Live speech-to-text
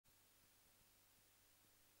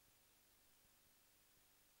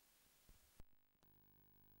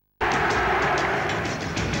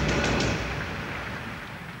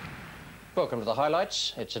Welcome to the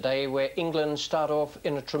highlights. It's a day where England start off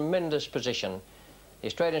in a tremendous position. The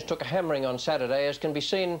Australians took a hammering on Saturday, as can be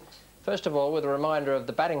seen, first of all, with a reminder of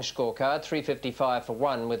the batting scorecard, 355 for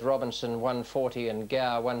 1, with Robinson 140 and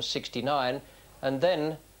Gower 169, and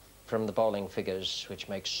then from the bowling figures, which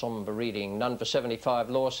makes sombre reading. None for 75,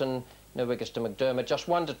 Lawson, no wickets to McDermott, just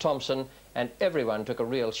one to Thompson, and everyone took a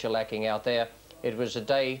real shellacking out there. It was a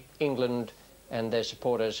day England and their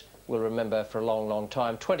supporters will remember for a long, long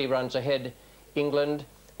time. 20 runs ahead, England,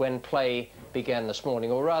 when play began this morning,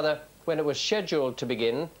 or rather, when it was scheduled to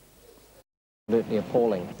begin. Absolutely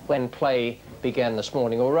appalling. When play began this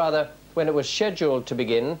morning, or rather, when it was scheduled to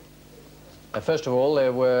begin, first of all,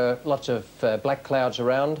 there were lots of black clouds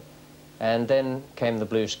around, and then came the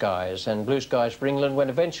blue skies. And blue skies for England when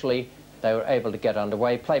eventually they were able to get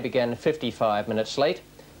underway. Play began 55 minutes late.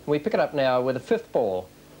 We pick it up now with the fifth ball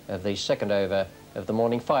of the second over of the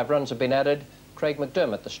morning. 5 runs have been added. Craig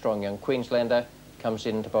McDermott, the strong young Queenslander, comes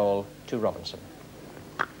in to bowl to Robinson.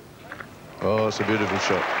 Oh, it's a beautiful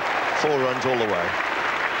shot. 4 runs all the way.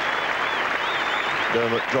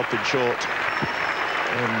 McDermott dropping short.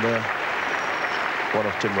 And one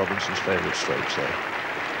of Tim Robinson's favourite strokes there.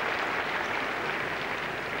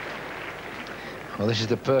 Well, this is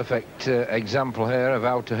the perfect example here of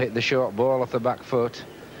how to hit the short ball off the back foot.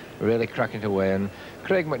 Really cracking it away. And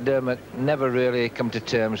Craig McDermott never really come to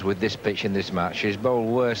terms with this pitch in this match. He's bowled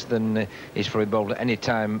worse than he's probably bowled at any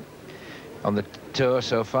time on the tour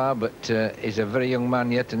so far, but he's a very young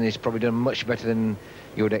man yet, and he's probably done much better than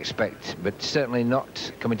you would expect, but certainly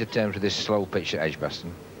not coming to terms with this slow pitch at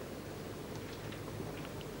Edgbaston.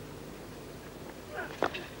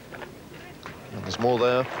 And there's more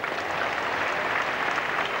there.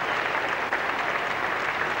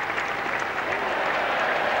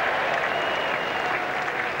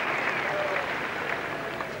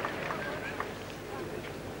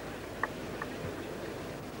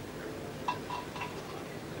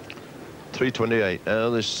 .328 now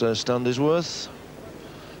this stand is worth.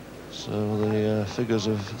 So the figures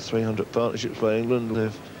of 300 partnerships by England,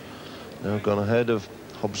 they've now gone ahead of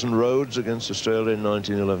Hobson Rhodes against Australia in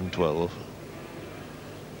 1911-12.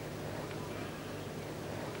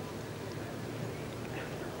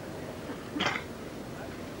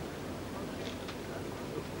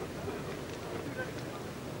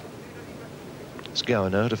 It's Gower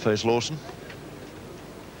now to face Lawson.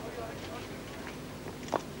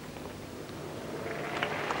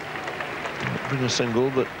 Bring a single,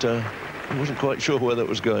 but I wasn't quite sure where that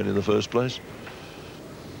was going in the first place.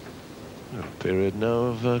 A period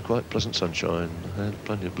now of quite pleasant sunshine. Ahead,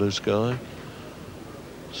 plenty of blue sky.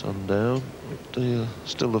 Sun down. But,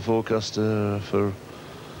 still the forecast for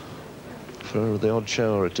the odd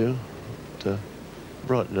shower or two. But,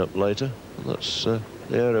 brighten up later. And that's the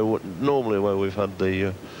area normally where we've had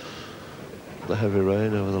the heavy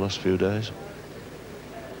rain over the last few days.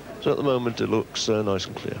 So at the moment it looks nice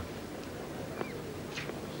and clear.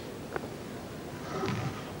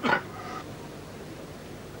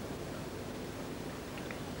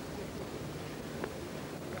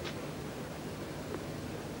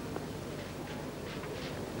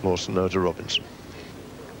 Lawson now to Robinson.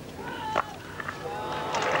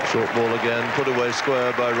 Short ball again, put away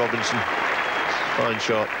square by Robinson. Fine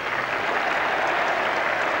shot.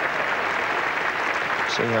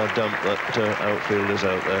 See how damp that outfield is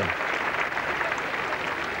out there.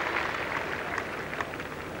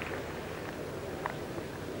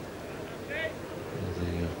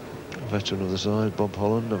 The veteran of the side, Bob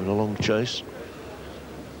Holland, having a long chase.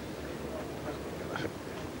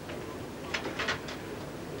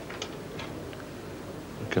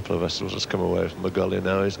 A couple of vessels has come away from the gully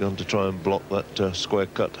now. He's going to try and block that square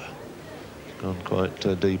cut. Gone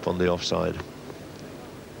quite deep on the offside.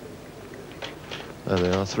 There they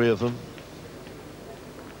are, 3 of them.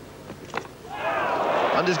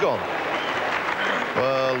 And he's gone.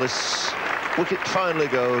 Well, this wicket finally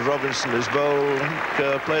goes. Robinson is bowled.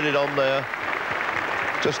 Played it on there.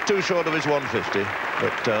 Just too short of his 150.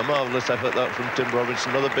 But marvellous effort that from Tim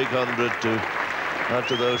Robinson. Another big 100 to add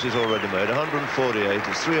to those he's already made. 148.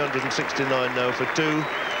 It's 369 now for 2.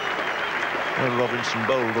 And Robinson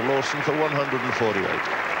bowled to Lawson for 148.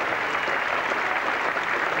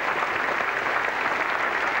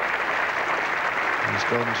 He's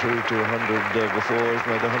gone through to 100 before. He's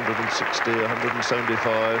made 160,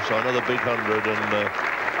 175. So another big 100, and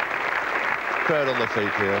crowd on the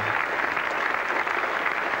feet here.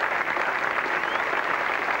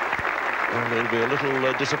 And he'll be a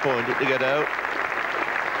little disappointed to get out.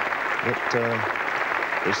 But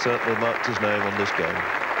he certainly marked his name on this game.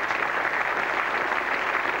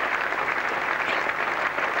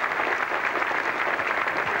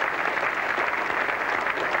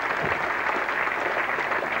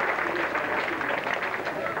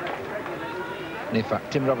 And in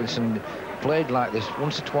fact, Tim Robinson played like this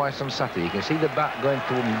once or twice on Saturday. You can see the bat going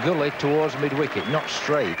from gully towards mid-wicket, not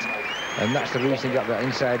straight. And that's the reason he got that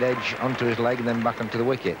inside edge onto his leg and then back onto the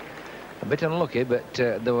wicket. A bit unlucky, but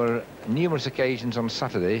there were numerous occasions on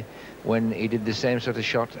Saturday when he did the same sort of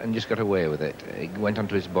shot and just got away with it. He went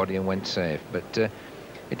onto his body and went safe. But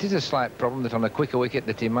it is a slight problem that on a quicker wicket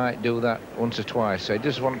that he might do that once or twice. So he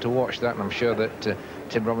does want to watch that, and I'm sure that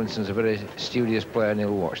Tim Robinson's a very studious player and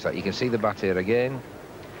he'll watch that. You can see the bat here again.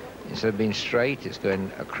 Instead of being straight, it's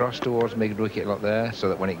going across towards mid-wicket like there, so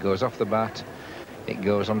that when it goes off the bat, it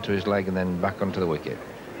goes onto his leg and then back onto the wicket.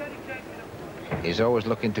 He's always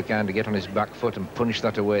looking to kind of get on his back foot and punch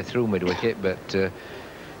that away through mid-wicket, but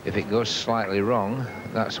if it goes slightly wrong,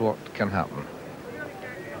 that's what can happen.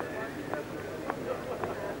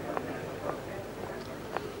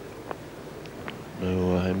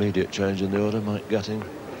 No immediate change in the order. Mike Gatting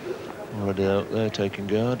already out there taking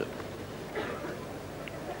guard.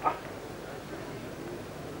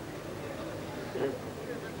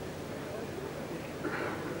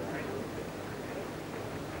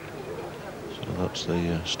 That's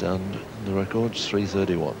the stand in the records,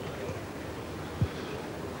 331.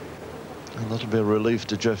 And that'll be a relief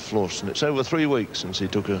to Jeff Flawson. It's over 3 weeks since he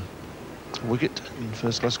took a wicket in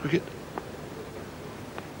first-class cricket.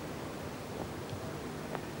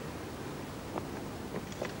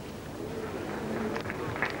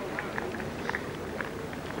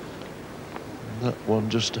 And that one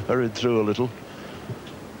just hurried through a little.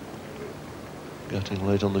 Getting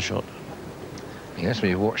late on the shot. Yes,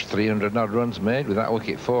 we've watched 300 odd runs made with that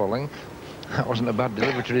wicket falling. That wasn't a bad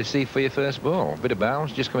delivery to receive for your first ball. Bit of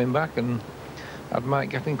bounce, just coming back, and that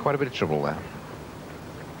might get in quite a bit of trouble there.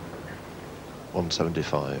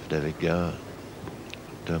 175, David Gower.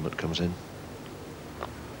 Dermot comes in.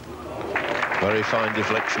 Very fine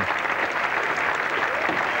deflection.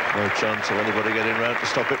 No chance of anybody getting round to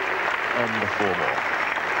stop it. And 4 more.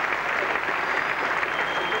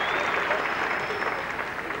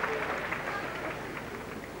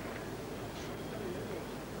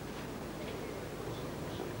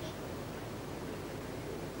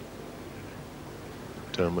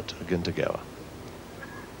 Dermot again to Gower.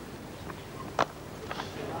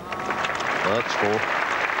 That's 4.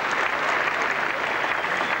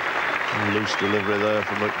 Loose delivery there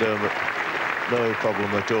from McDermott. No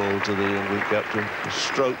problem at all to the England captain. He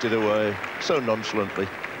stroked it away so nonchalantly.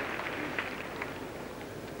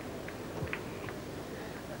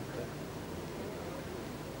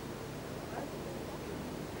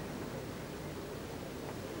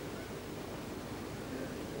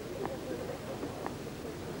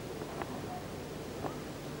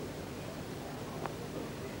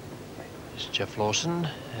 Jeff Lawson,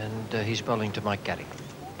 and he's bowling to Mike Gatting.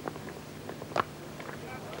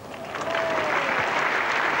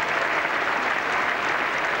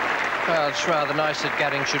 Well, it's rather nice that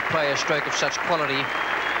Gatting should play a stroke of such quality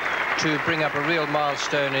to bring up a real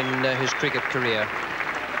milestone in his cricket career.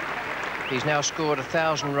 He's now scored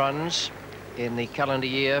 1,000 runs in the calendar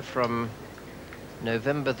year from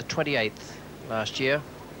November the 28th last year.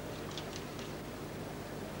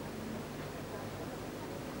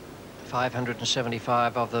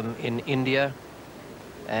 575 of them in India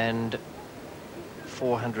and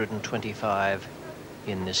 425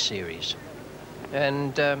 in this series.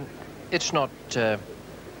 And it's not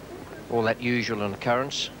all that usual an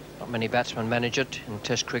occurrence. Not many batsmen manage it in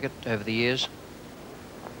Test cricket over the years.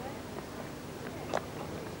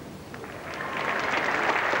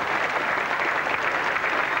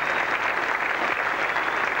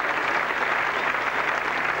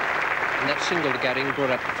 Single to Gatting brought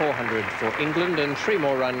up 400 for England, and 3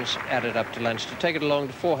 more runs added up to lunch to take it along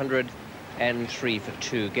to 400 and 3 for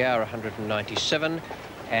 2. Gower 197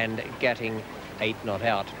 and Gatting 8 not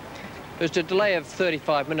out. There was a delay of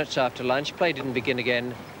 35 minutes after lunch. Play didn't begin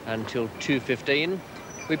again until 2:15.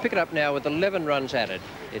 We pick it up now with 11 runs added.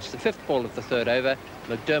 It's the 5th ball of the 3rd over.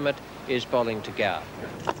 McDermott is bowling to Gower.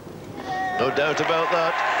 No doubt about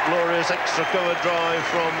that. Glorious extra cover drive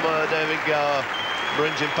from David Gower.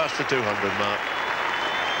 Brings him past the 200 mark.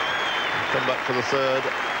 Come back for the 3rd.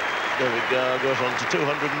 David Gower goes on to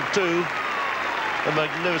 202. A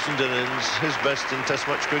magnificent innings, his best in Test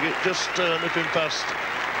match cricket, just nipping past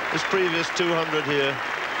his previous 200 here,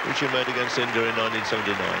 which he made against India in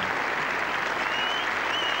 1979.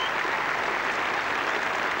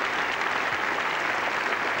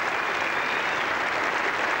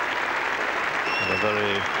 And a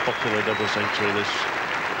very popular double century, this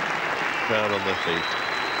crowd on their feet.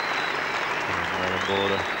 And Alan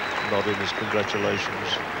Border nodding his congratulations.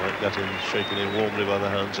 Mike Gatting shaking him warmly by the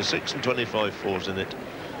hands. A 6 and 25 fours in it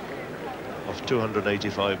of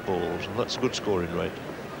 285 balls, and that's a good scoring rate.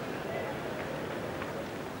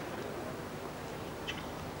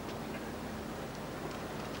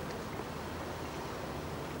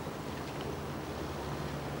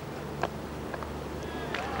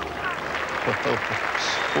 Well,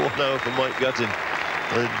 4 now for Mike Gatting.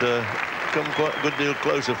 They'd come quite a good deal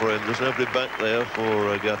closer for him. There's nobody back there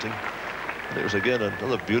for Gatting. And it was again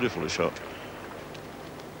another beautiful shot.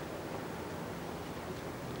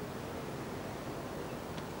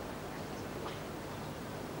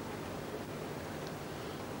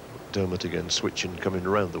 Dermot again switching, coming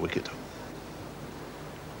around the wicket.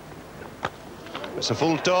 It's a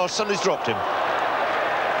full toss and he's dropped him.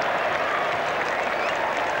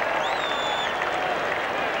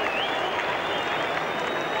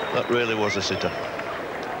 That really was a sitter.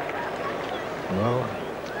 Well,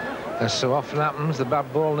 as so often happens, the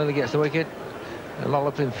bad ball nearly gets the wicket. A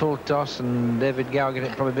lollop in full toss, and David Gower getting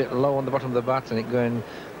it probably a bit low on the bottom of the bat, and it going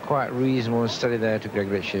quite reasonable and steady there to Greg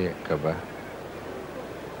Ritchie at cover.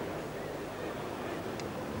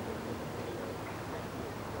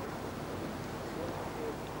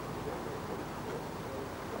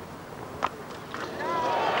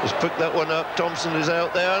 He's picked that one up. Thompson is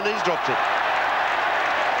out there and he's dropped it.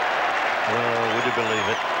 Well, would you believe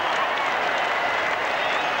it?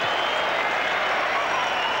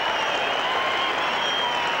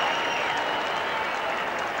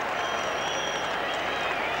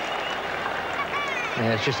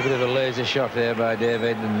 Yeah, it's just a bit of a lazy shot there by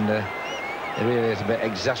David, and he really is a bit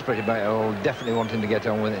exasperated by it all, definitely wanting to get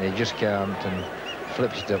on with it, and he just can't, and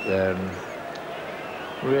flips it up there, and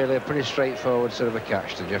really a pretty straightforward sort of a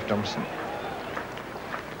catch to Jeff Thompson.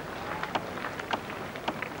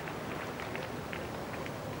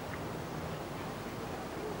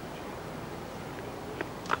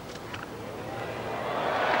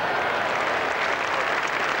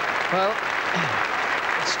 Well,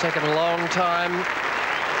 it's taken a long time.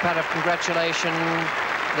 Pat of congratulation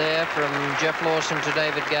there from Jeff Lawson to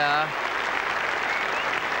David Gower.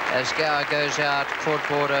 As Gower goes out, court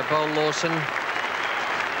border, bowl Lawson.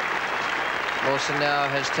 Lawson now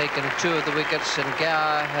has taken 2 of the wickets and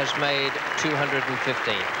Gower has made 215.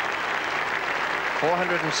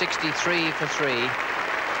 463 for 3.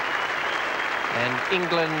 And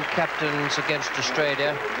England captains against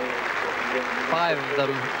Australia. 5 of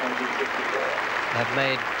them have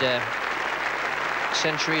made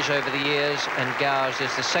centuries over the years, and Gower's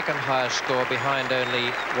is the 2nd highest score behind only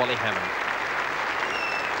Wally Hammond.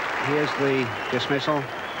 Here's the dismissal,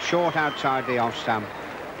 short outside the off stump,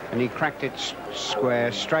 and he cracked it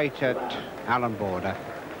square straight at Allen Border.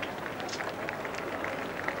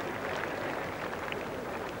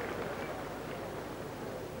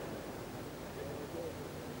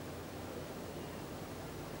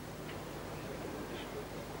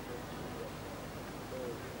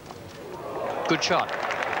 Good shot.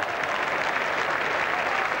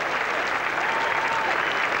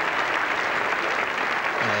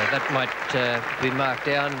 That might be marked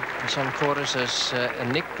down in some quarters as a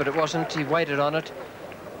nick, but it wasn't. He waited on it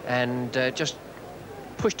and just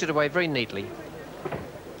pushed it away very neatly.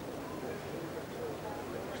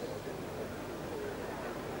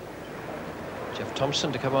 Jeff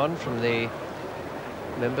Thompson to come on from the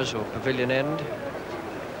members or pavilion end.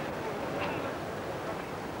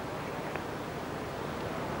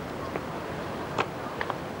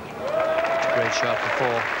 Great shot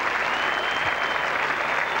before.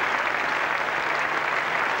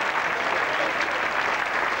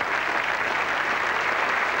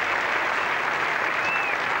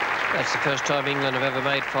 That's the first time England have ever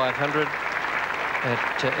made 500 at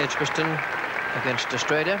EDGBASTON against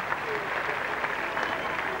Australia.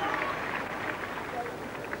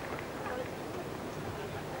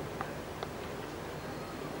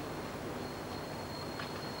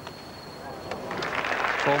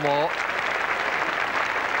 Four more.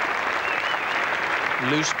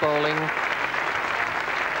 Loose bowling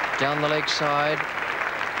down the leg side.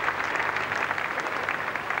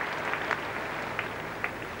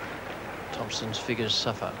 Thompson's figures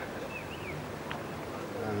suffer.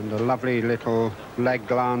 And a lovely little leg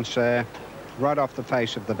glance there, right off the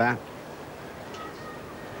face of the bat.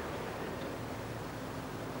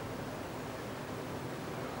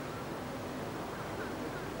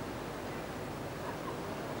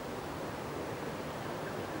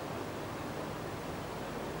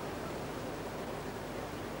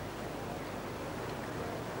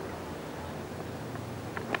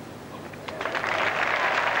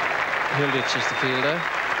 Hilditch is the fielder.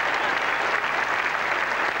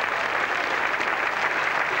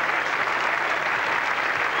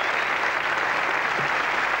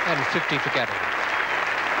 And 50 for Gatting.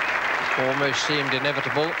 almost seemed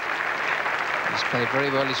inevitable. He's played very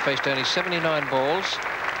well. He's faced only 79 balls,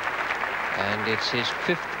 and it's his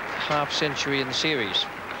 5th half-century in the series.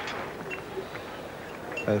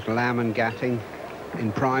 Both Lamb and Gatting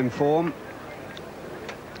in prime form,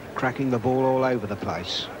 cracking the ball all over the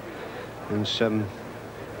place, and some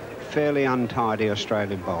fairly untidy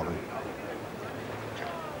Australian bowling.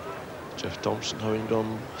 Jeff Thompson having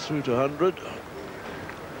gone through to 100.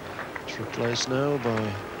 It's replaced now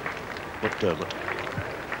by McDermott.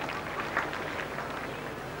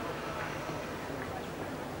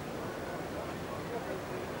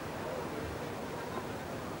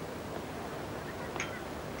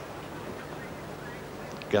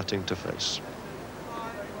 Gatting to face.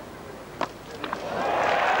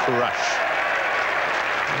 Crash.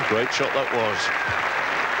 A great shot that was.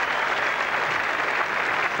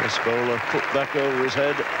 This bowler put back over his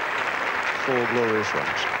head. 4 glorious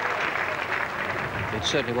runs. It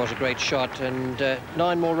certainly was a great shot, and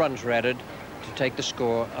 9 more runs were added to take the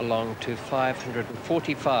score along to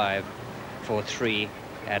 545 for 3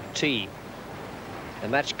 at tea. The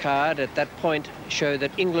match card at that point showed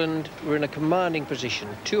that England were in a commanding position,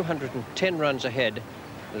 210 runs ahead,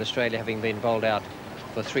 with Australia having been bowled out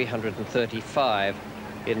for 335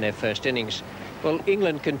 in their first innings. Well,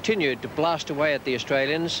 England continued to blast away at the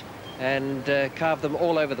Australians and carve them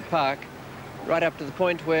all over the park, right up to the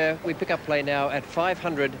point where we pick up play now at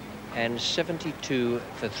 572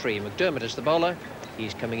 for 3. McDermott is the bowler.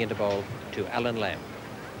 He's coming into bowl to Alan Lamb.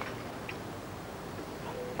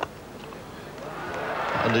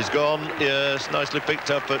 And he's gone. Yes, nicely picked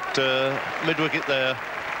up at mid-wicket there.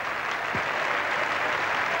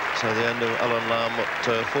 So the end of Alan Lamb at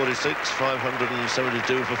 46,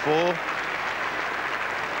 572 for 4.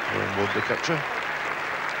 And Wood the catcher.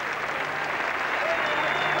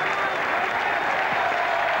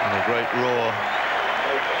 And a great roar.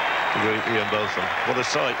 The great Ian Botham. What a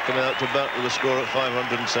sight, coming out to bat with a score at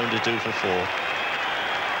 572 for 4.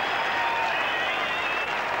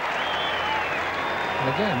 And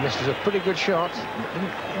again, this was a pretty good shot.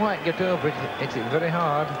 Didn't quite get over it. Hit it very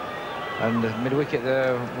hard. And mid-wicket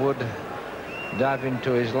there, Wood dive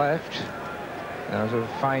into his left. That was a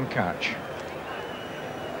fine catch.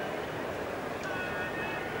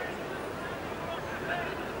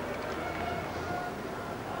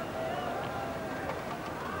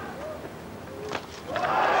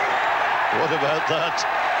 What about that?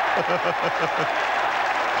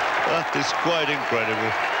 That is quite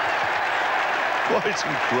incredible. Quite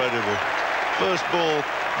incredible. First ball,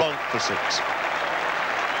 bunk for 6.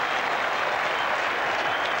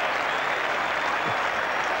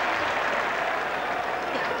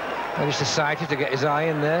 And he's decided to get his eye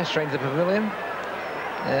in there, straight into the pavilion.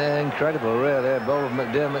 Incredible, really. A ball of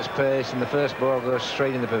McDermott's pace, and the first ball goes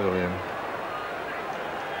straight in the pavilion.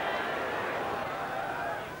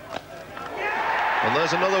 And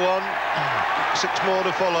there's another one. 6 more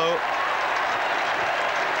to follow.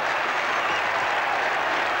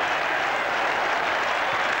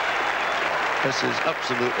 This is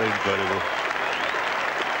absolutely incredible.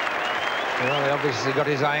 Well, he obviously got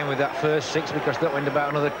his eye in with that first 6, because that went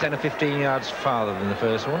about another 10 or 15 yards farther than the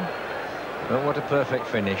first one. But what a perfect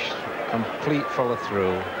finish. Complete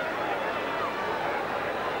follow-through.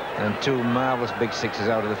 And 2 marvellous big 6s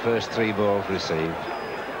out of the first 3 balls received.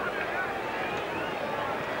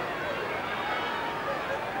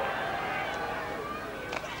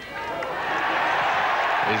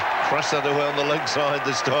 He's pressed that away on the leg side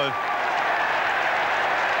this time.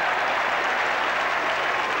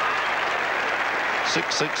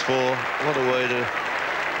 .664. What a way to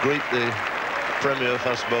greet the premier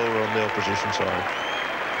fast bowler on the opposition side.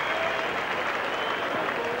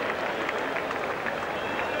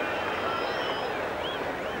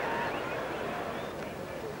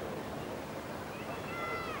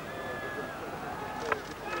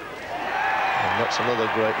 And that's another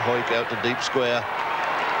great hoik out to deep square.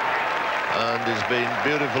 And it's been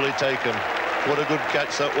beautifully taken. What a good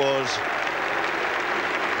catch that was.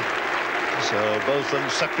 So Botham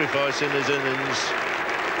sacrificing his innings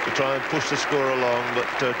to try and push the score along, but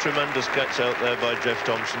tremendous catch out there by Jeff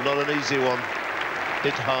Thompson. Not an easy one.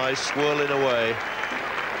 Hit high, swirling away.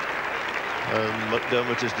 And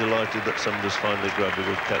McDermott is delighted that somebody's finally grabbed a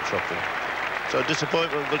good catch off him. So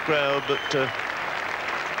disappointment of the crowd, but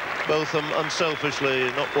Botham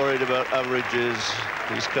unselfishly not worried about averages.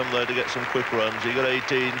 He's come there to get some quick runs. He got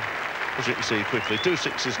 18, as you can see quickly. 2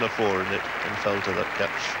 6s and a 4 in it, and fell to that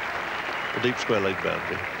catch. A deep square leg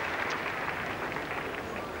boundary.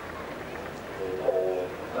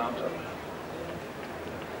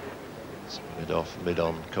 So mid-off,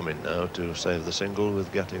 mid-on coming now to save the single with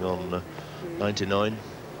getting on 99.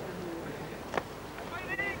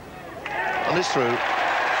 And it's through.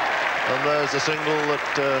 And there's the single that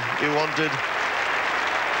he wanted.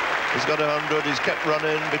 He's got 100. He's kept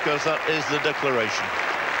running because that is the declaration.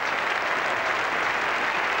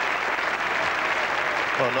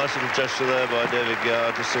 Well, nice little gesture there by David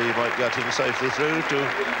Gower to see Mike Gatting safely through to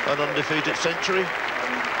an undefeated century.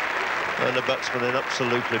 And a batsman in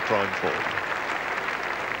absolutely prime form.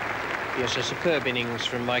 Yes, a superb innings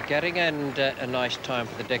from Mike Gatting, and a nice time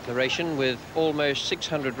for the declaration with almost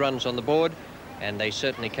 600 runs on the board, and they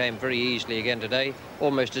certainly came very easily again today,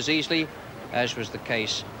 almost as easily as was the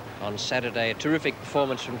case on Saturday. A terrific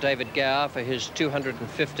performance from David Gower for his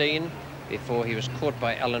 215 before he was caught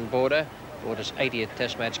by Alan Border, Border's 80th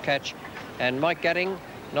Test match catch. And Mike Gatting,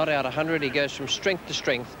 not out 100, he goes from strength to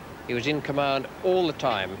strength. He was in command all the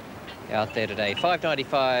time out there today.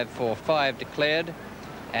 595 for 5 declared.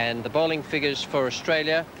 And the bowling figures for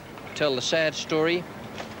Australia tell the sad story.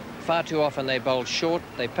 Far too often they bowled short,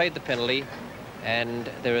 they paid the penalty, and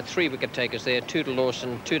there are 3 wicket takers there, 2 to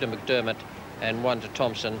Lawson, 2 to McDermott, and 1 to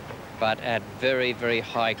Thompson, but at very, very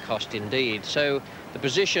high cost indeed. So the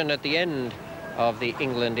position at the end of the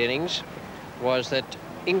England innings was that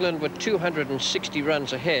England were 260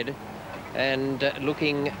 runs ahead and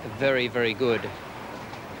looking very, very good.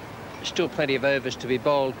 Still plenty of overs to be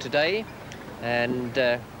bowled today, and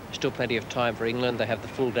still plenty of time for England. They have the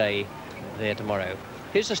full day there tomorrow.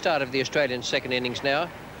 Here's the start of the Australian second innings now.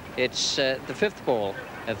 It's the 5th ball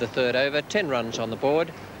of the 3rd over, 10 runs on the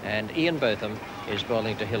board, and Ian Botham is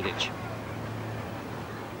bowling to Hilditch.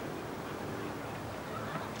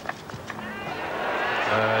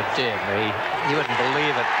 Dear me, you wouldn't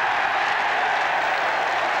believe it.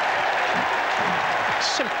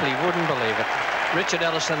 Simply wouldn't believe it. Richard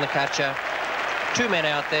Ellison, the catcher, 2 men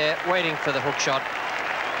out there waiting for the hook shot,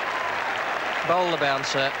 bowl the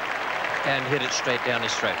bouncer and hit it straight down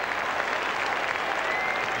his throat.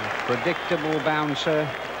 Predictable bouncer.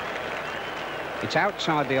 It's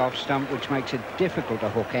outside the off stump, which makes it difficult to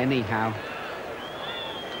hook anyhow.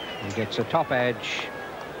 He gets a top edge,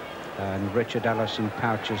 and Richard Ellison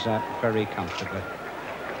pouches that very comfortably.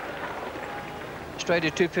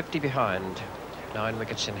 Australia 250 behind, 9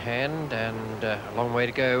 wickets in hand, and a long way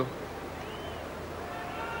to go.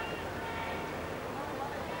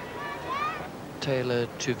 Taylor,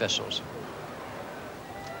 2 vessels.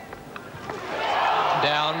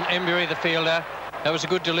 Down, Embury, the fielder. That was a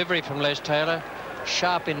good delivery from Les Taylor.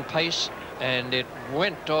 Sharp in pace, and it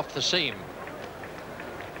went off the seam.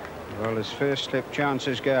 Well, as first slip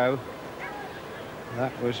chances go,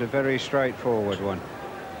 that was a very straightforward one.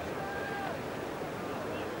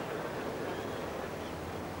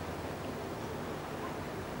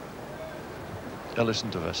 Ellison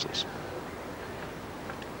to Vessels.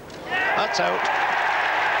 That's out.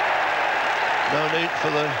 No need for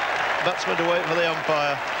the batsman to wait for the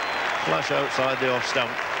umpire. Flash outside the off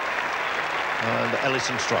stump. And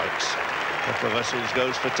Ellison strikes. Pepper Vessels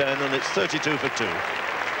goes for 10, and it's 32 for 2.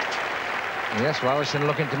 Yes, well, Ellison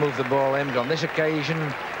looking to move the ball in, but on this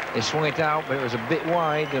occasion he swung it out, but it was a bit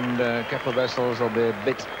wide, and Kepler Vessels will be a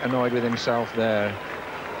bit annoyed with himself there.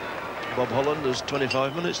 Bob Holland has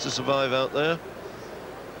 25 minutes to survive out there.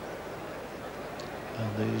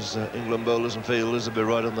 And these England bowlers and fielders will be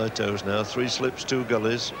right on their toes now. 3 slips, 2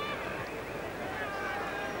 gullies.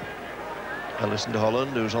 Ellison to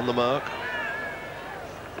Holland, who's on the mark.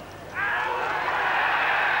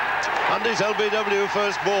 And his LBW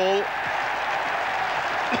first ball.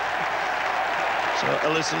 So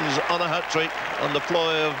Ellison's on a hat-trick, and the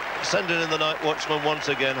ploy of sending in the night watchman once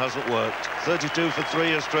again hasn't worked. 32 for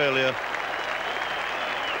 3, Australia.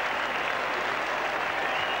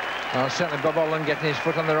 Well, certainly Bob Holland getting his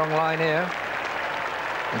foot on the wrong line here.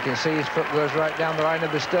 You can see his foot goes right down the line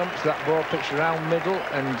of the stumps. That ball pitched around middle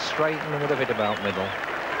and straight, and would have hit about middle.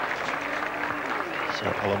 So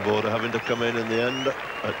Alan Border having to come in the end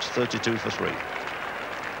at 32 for 3.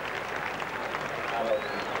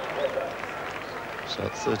 So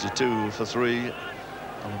at 32 for 3,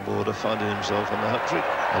 Alan Border finding himself on the hat-trick.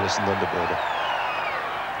 Ellison then to Border.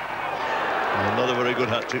 And another very good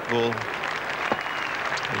hat-trick ball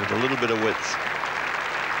with a little bit of width,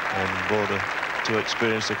 and Border too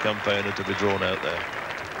experienced a campaigner to be drawn out there.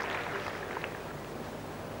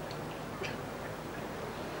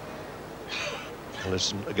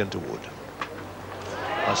 Ellison again to Wood.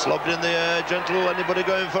 I slobbed in the air, gentle. Anybody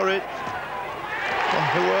going for it?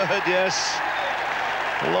 Oh, the word, yes.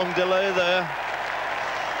 A long delay there.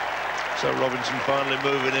 So Robinson finally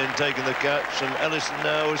moving in, taking the catch, and Ellison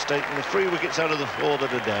now is taking the 3 wickets out of the 4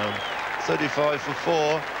 that are down. 35 for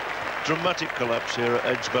 4. Dramatic collapse here at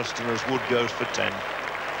Edgbaston as Wood goes for 10.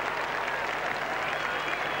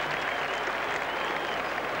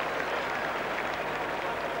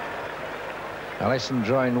 Ellison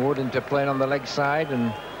drawing Wood into playing on the leg side,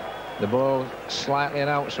 and the ball slightly an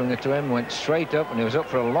outswinger to him, went straight up, and he was up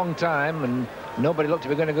for a long time, and nobody looked to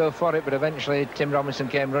be going to go for it, but eventually Tim Robinson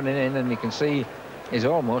came running in, and you can see he's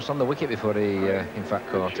almost on the wicket before he, in fact,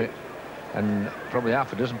 caught it. And probably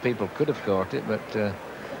half a dozen people could have caught it, but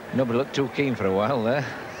nobody looked too keen for a while there.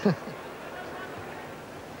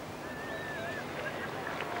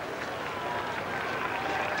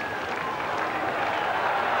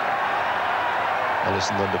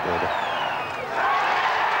 Ellison under Border.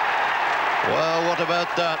 Well, what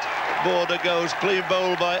about that? Border goes clean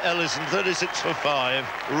bowl by Ellison, 36 for 5.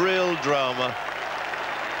 Real drama.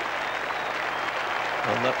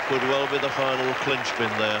 And that could well be the final clinch spin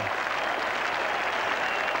there.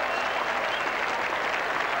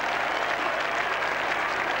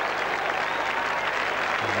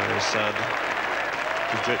 A very sad,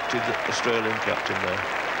 dejected Australian captain there.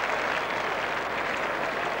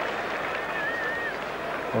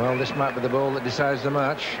 Well, this might be the ball that decides the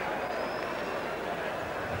match.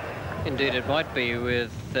 Indeed, it might be, with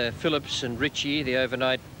Phillips and Ritchie, the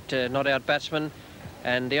overnight not-out batsmen,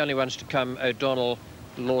 and the only ones to come, O'Donnell,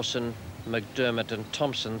 Lawson, McDermott and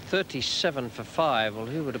Thompson. 37 for 5. Well,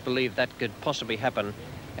 who would have believed that could possibly happen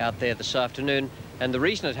out there this afternoon? And the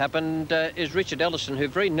reason it happened is Richard Ellison, who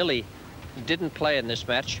very nearly didn't play in this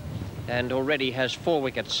match and already has 4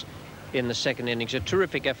 wickets in the second innings. A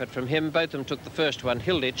terrific effort from him. Both of them took the first one,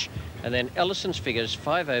 Hilditch, and then Ellison's figures: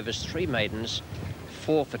 5 overs, 3 maidens,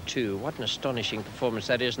 4 for 2. What an astonishing performance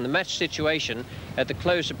that is. And the match situation at the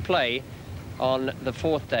close of play on the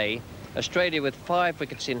 4th day, Australia with 5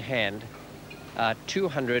 wickets in hand are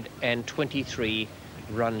 223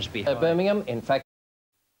 runs behind. Birmingham, in fact.